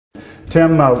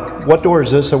Tim, what door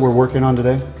is this that we're working on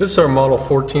today? This is our model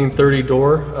 1430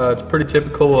 door. It's a pretty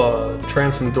typical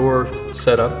transom door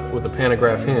setup with a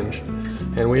pantograph hinge.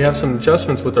 And we have some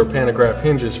adjustments with our pantograph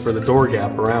hinges for the door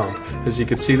gap around. As you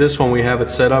can see, this one we have it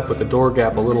set up with the door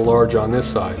gap a little large on this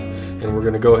side. And we're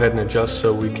going to go ahead and adjust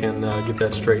so we can get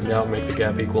that straightened out and make the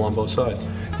gap equal on both sides.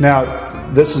 Now,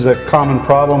 this is a common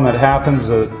problem that happens.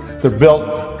 They're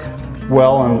built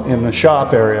well in the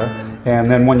shop area, and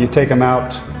then when you take them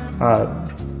out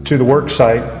to the work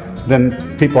site,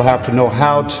 then people have to know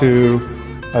how to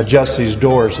adjust these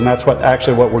doors, and that's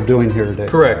actually what we're doing here today.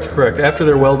 Correct. After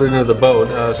they're welded into the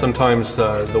boat, sometimes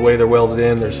the way they're welded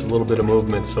in, there's a little bit of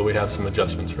movement, so we have some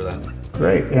adjustments for that.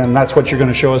 Great, and that's what you're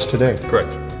going to show us today. Correct.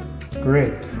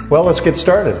 Great. Well, let's get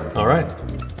started. All right.